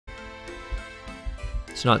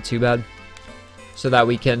It's not too bad. So that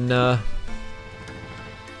we can,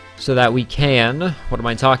 what am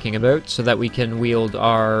I talking about? So that we can wield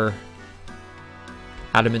our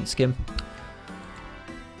adamant skim.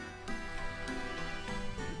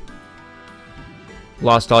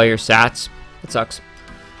 Lost all your sats. It sucks.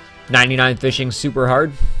 99 fishing super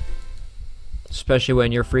hard. Especially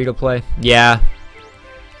when you're free to play. Yeah.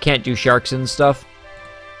 Can't do sharks and stuff.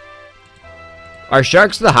 Are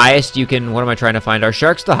sharks the highest you can... What am I trying to find? Are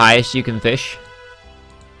sharks the highest you can fish?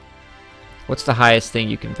 What's the highest thing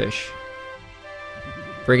you can fish?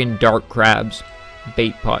 Friggin' dark crabs.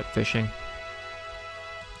 Bait pot fishing.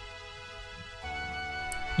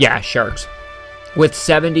 Yeah, sharks. With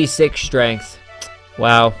 76 strength.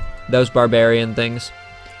 Wow. Those barbarian things.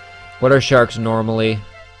 What are sharks normally?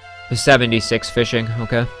 76 fishing.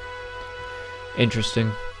 Okay.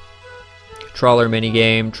 Interesting. Trawler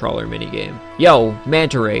minigame, trawler minigame. Yo,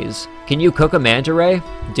 manta rays. Can you cook a manta ray?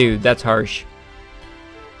 Dude, that's harsh.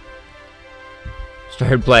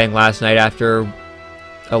 Started playing last night after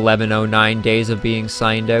 1109 days of being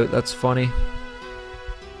signed out. That's funny.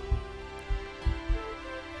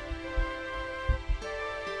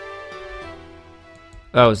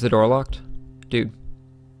 Oh, is the door locked? Dude.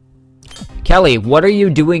 Kelly, what are you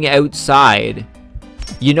doing outside?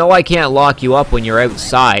 You know I can't lock you up when you're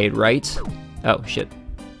outside, right? Oh, shit.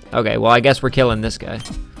 Okay, well, I guess we're killing this guy.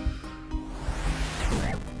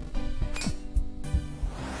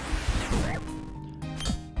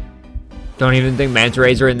 Don't even think manta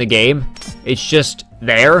rays are in the game. It's just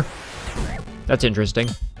there. That's interesting.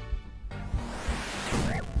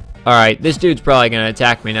 Alright, this dude's probably gonna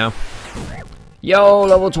attack me now. Yo,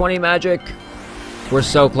 level 20 magic. We're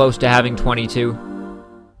so close to having 22.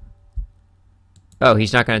 Oh,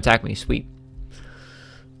 he's not gonna attack me. Sweet.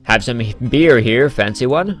 Have some beer here. Fancy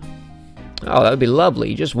one? Oh, that would be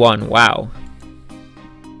lovely. Just one. Wow.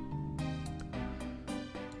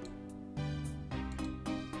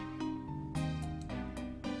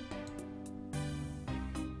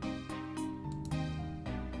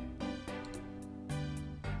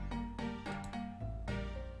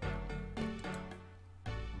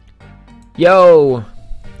 Yo!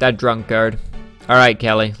 That drunk guard. Alright,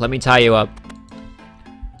 Kelly. Let me tie you up.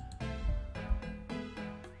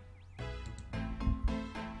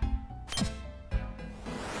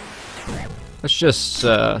 Let's just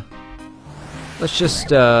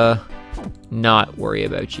not worry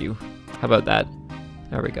about you. How about that?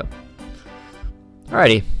 There we go.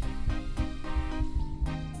 Alrighty.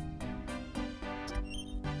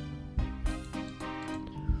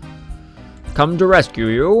 Come to rescue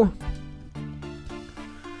you.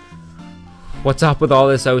 What's up with all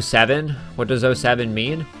this 07? What does 07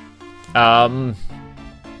 mean?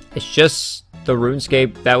 It's just the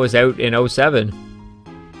RuneScape that was out in 07.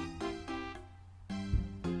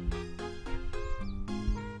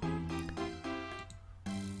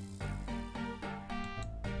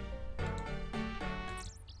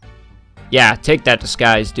 Yeah, take that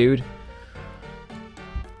disguise, dude.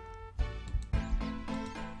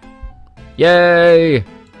 Yay!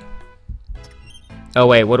 Oh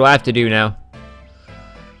wait, what do I have to do now?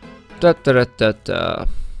 Da, da, da, da, da.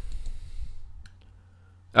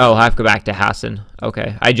 Oh, I have to go back to Hassan.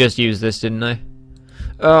 Okay, I just used this, didn't I?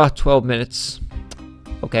 12 minutes.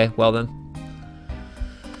 Okay, well then.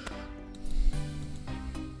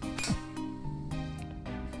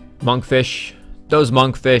 Monkfish. Those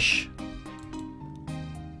monkfish.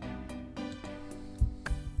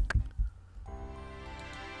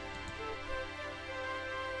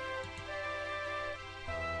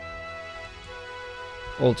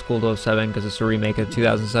 Old school 07 because it's a remake of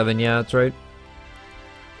 2007. Yeah, that's right.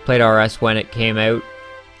 Played RS when it came out.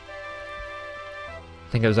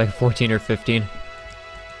 I think it was like 14 or 15.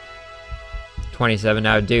 27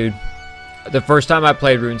 now, dude. The first time I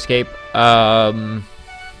played RuneScape, God,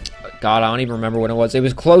 I don't even remember when it was. It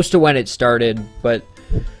was close to when it started, but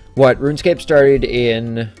what? RuneScape started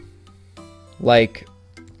in, like,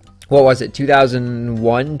 what was it?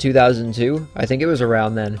 2001, 2002? I think it was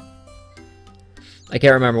around then. I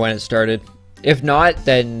can't remember when it started. If not,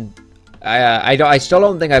 then I still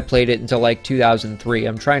don't think I played it until like 2003.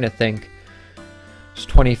 I'm trying to think. It's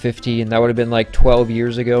 2015. That would have been like 12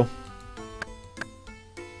 years ago.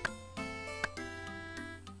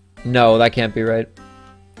 No, that can't be right.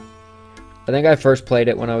 I think I first played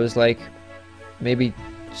it when I was like maybe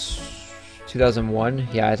 2001.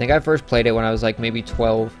 Yeah, I think I first played it when I was like maybe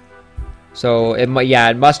 12. So it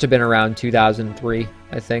must have been around 2003,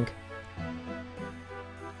 I think.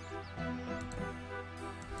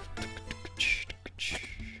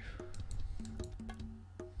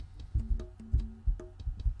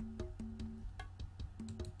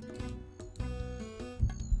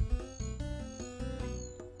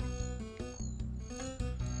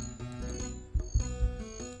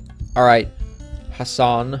 Alright.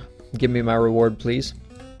 Hassan, give me my reward, please.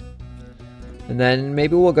 And then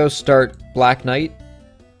maybe we'll go start Black Knight.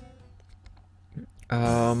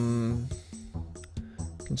 Can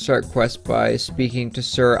start quest by speaking to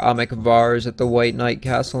Sir Amek Vars at the White Knight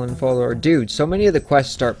Castle in Faldor. Dude, so many of the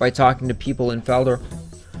quests start by talking to people in Faldor.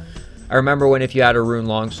 I remember when if you had a rune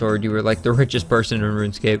longsword, you were like the richest person in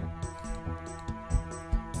RuneScape.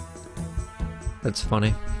 That's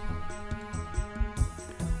funny.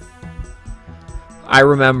 I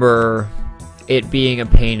remember it being a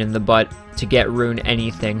pain in the butt to get rune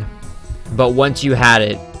anything. But once you had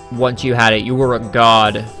it, you were a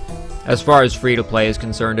god. As far as free-to-play is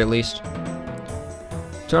concerned, at least.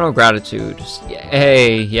 Eternal Gratitude.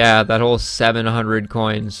 Hey, yeah, that whole 700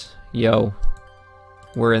 coins. Yo.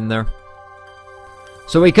 We're in there.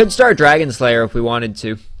 So we could start Dragon Slayer if we wanted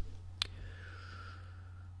to.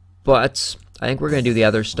 But I think we're going to do the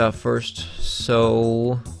other stuff first.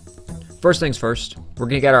 So, first things first. We're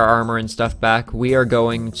going to get our armor and stuff back. We are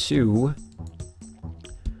going to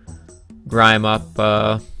grime up.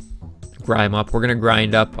 We're going to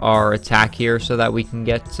grind up our attack here so that we can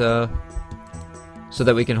get, so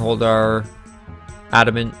that we can hold our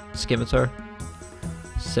adamant scimitar.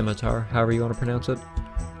 Scimitar, however you want to pronounce it.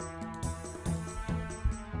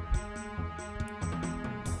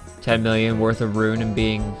 10 million worth of rune and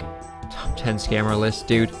being top 10 scammer list,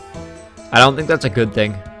 dude. I don't think that's a good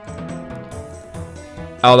thing.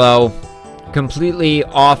 Although, completely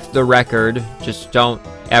off the record, just don't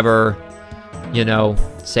ever, you know,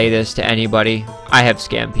 say this to anybody. I have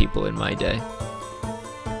scammed people in my day.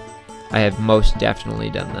 I have most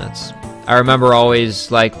definitely done that. I remember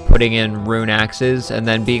always, like, putting in rune axes and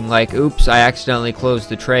then being like, oops, I accidentally closed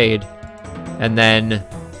the trade. And then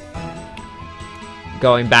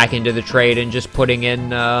going back into the trade and just putting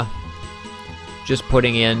in an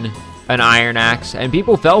iron axe. And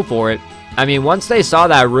people fell for it. I mean, once they saw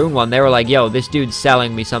that rune one, they were like, yo, this dude's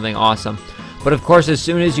selling me something awesome. But of course, as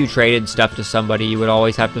soon as you traded stuff to somebody, you would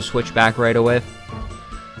always have to switch back right away.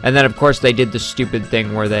 And then, of course, they did the stupid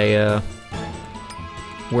thing where they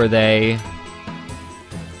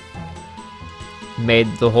made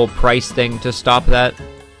the whole price thing to stop that.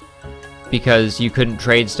 Because you couldn't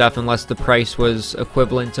trade stuff unless the price was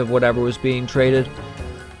equivalent of whatever was being traded.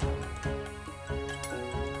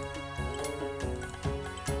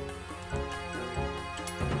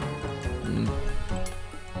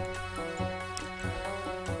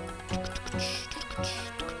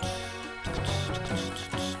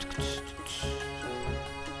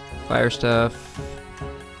 Fire stuff.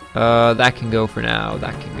 That can go for now.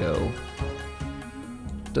 That can go.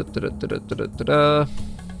 Da, da, da, da, da, da, da.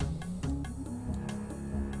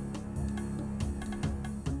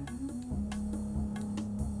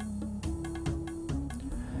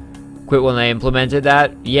 Quit when they implemented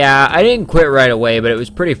that? Yeah, I didn't quit right away, but it was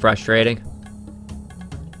pretty frustrating.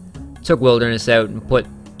 Took Wilderness out and put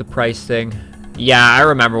the price thing. Yeah, I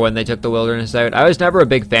remember when they took the Wilderness out. I was never a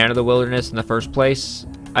big fan of the Wilderness in the first place.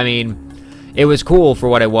 I mean, it was cool for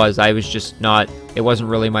what it was. I was just not... It wasn't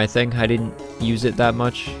really my thing. I didn't use it that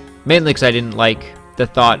much. Mainly because I didn't like the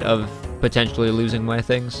thought of potentially losing my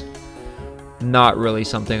things. Not really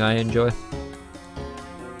something I enjoy.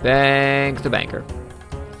 Bank the banker.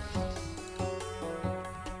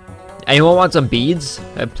 Anyone want some beads?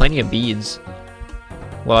 I have plenty of beads.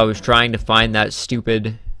 While I was trying to find that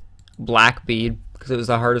stupid black bead, because it was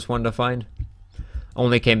the hardest one to find.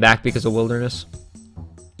 Only came back because of Wilderness.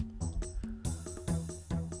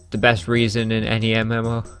 The best reason in any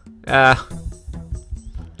MMO. I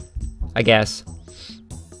guess.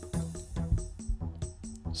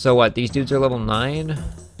 So what, these dudes are level 9?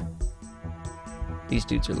 These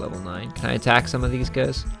dudes are level 9. Can I attack some of these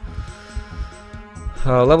guys?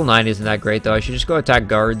 Level 9 isn't that great, though. I should just go attack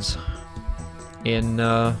guards in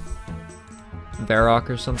Varrock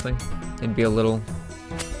or something. It'd be a little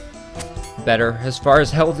better, as far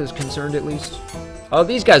as health is concerned, at least. Oh,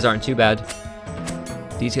 these guys aren't too bad.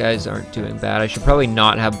 These guys aren't doing bad. I should probably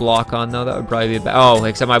not have block on, though. That would probably be bad. Oh,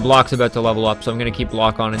 except my block's about to level up, so I'm going to keep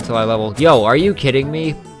block on until I level. Yo, are you kidding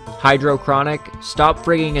me? Hydrochronic? Stop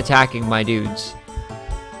frigging attacking my dudes.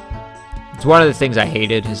 It's one of the things I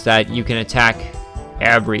hated, is that you can attack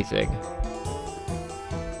everything.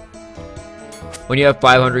 When you have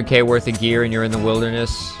 500k worth of gear and you're in the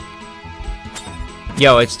wilderness.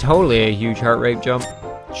 Yo, it's totally a huge heart rate jump.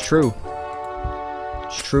 It's true.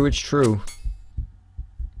 It's true, it's true.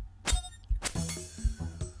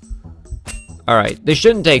 Alright, this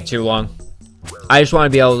shouldn't take too long. I just want to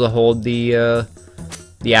be able to hold the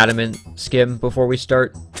adamant skim before we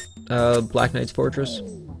start Black Knight's Fortress.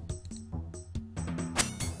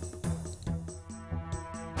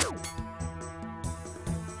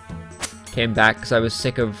 Came back because I was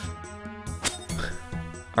sick of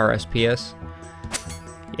RSPS.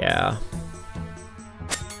 Yeah.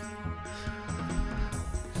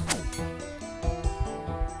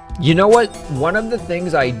 You know what? One of the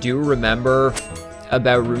things I do remember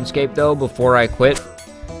about RuneScape, though, before I quit...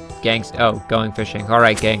 Gangs... Oh, going fishing.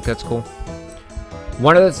 Alright, gang. That's cool.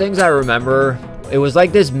 One of the things I remember... It was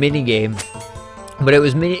like this mini-game. But it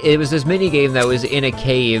was this mini-game that was in a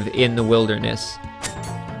cave in the wilderness.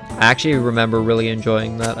 I actually remember really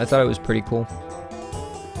enjoying that. I thought it was pretty cool.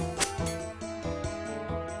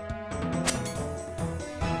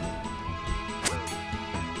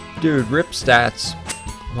 Dude, rip stats.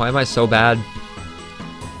 Why am I so bad?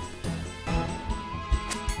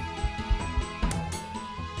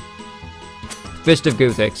 Fist of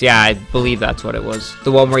Guthix. Yeah, I believe that's what it was.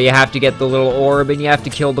 The one where you have to get the little orb and you have to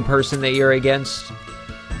kill the person that you're against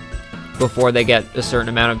before they get a certain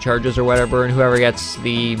amount of charges or whatever, and whoever gets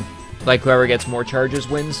the... Like, whoever gets more charges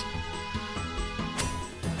wins.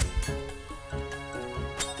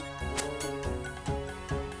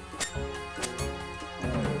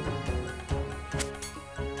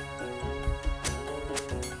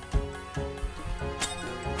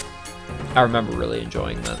 I remember really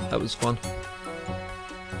enjoying that. That was fun.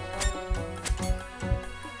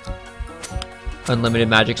 Unlimited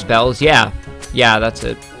magic spells. Yeah. Yeah, that's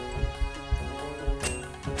it.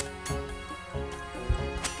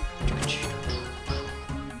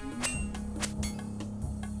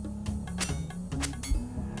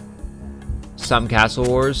 Some Castle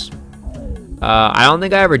Wars. I don't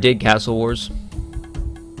think I ever did Castle Wars.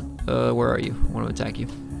 Where are you? I want to attack you.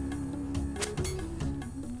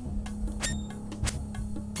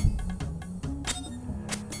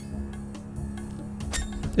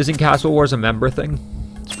 Isn't Castle Wars a member thing?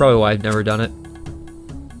 That's probably why I've never done it.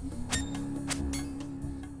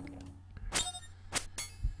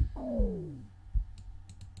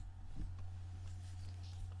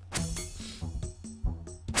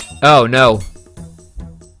 Oh no.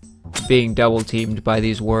 Being double teamed by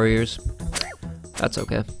these warriors. That's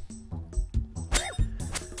okay.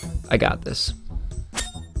 I got this.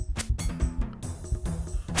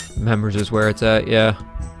 Members is where it's at, yeah.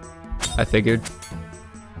 I figured.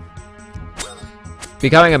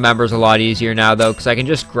 Becoming a member is a lot easier now, though, because I can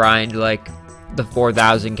just grind, like, the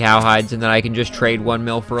 4,000 cowhides, and then I can just trade 1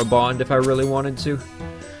 mil for a bond if I really wanted to.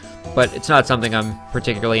 But it's not something I'm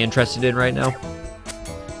particularly interested in right now.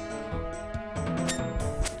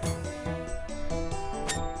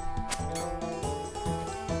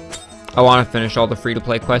 I want to finish all the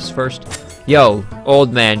free-to-play quests first. Yo,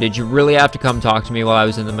 old man, did you really have to come talk to me while I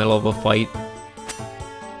was in the middle of a fight?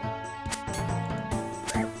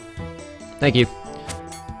 Thank you.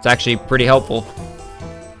 It's actually pretty helpful.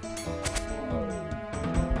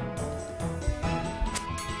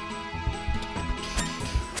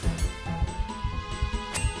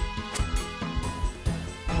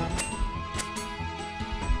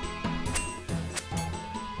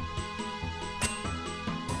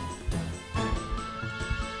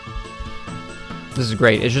 This is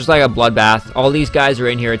great. It's just like a bloodbath. All these guys are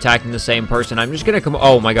in here attacking the same person. I'm just gonna come...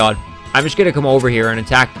 Oh my god. I'm just gonna come over here and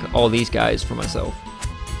attack all these guys for myself.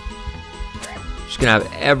 Just gonna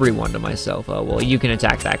have everyone to myself. Oh, well, you can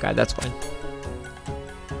attack that guy. That's fine.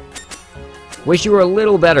 Wish you were a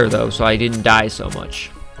little better, though, so I didn't die so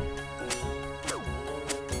much.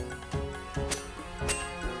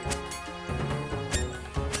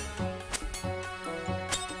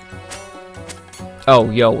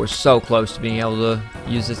 Oh, yo, we're so close to being able to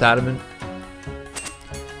use this adamant.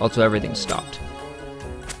 Also, everything stopped.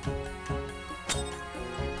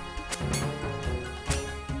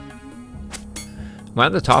 Am I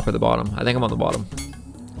on the top or the bottom? I think I'm on the bottom.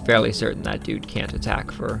 Fairly certain that dude can't attack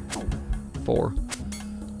for 4.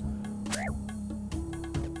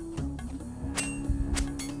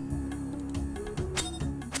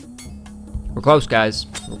 We're close, guys.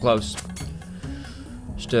 We're close.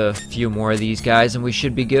 Just a few more of these guys and we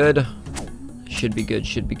should be good. Should be good,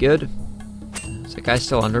 should be good. Is that guy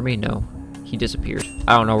still under me? No. He disappeared.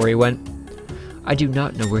 I don't know where he went. I do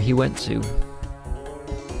not know where he went to.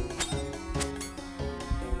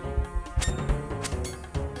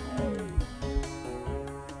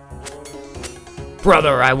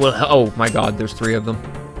 Brother, I will... Oh my god, there's 3 of them.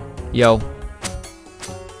 Yo.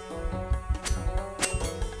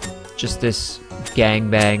 Just this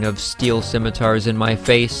gangbang of steel scimitars in my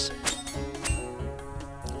face.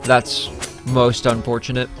 That's most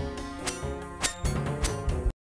unfortunate.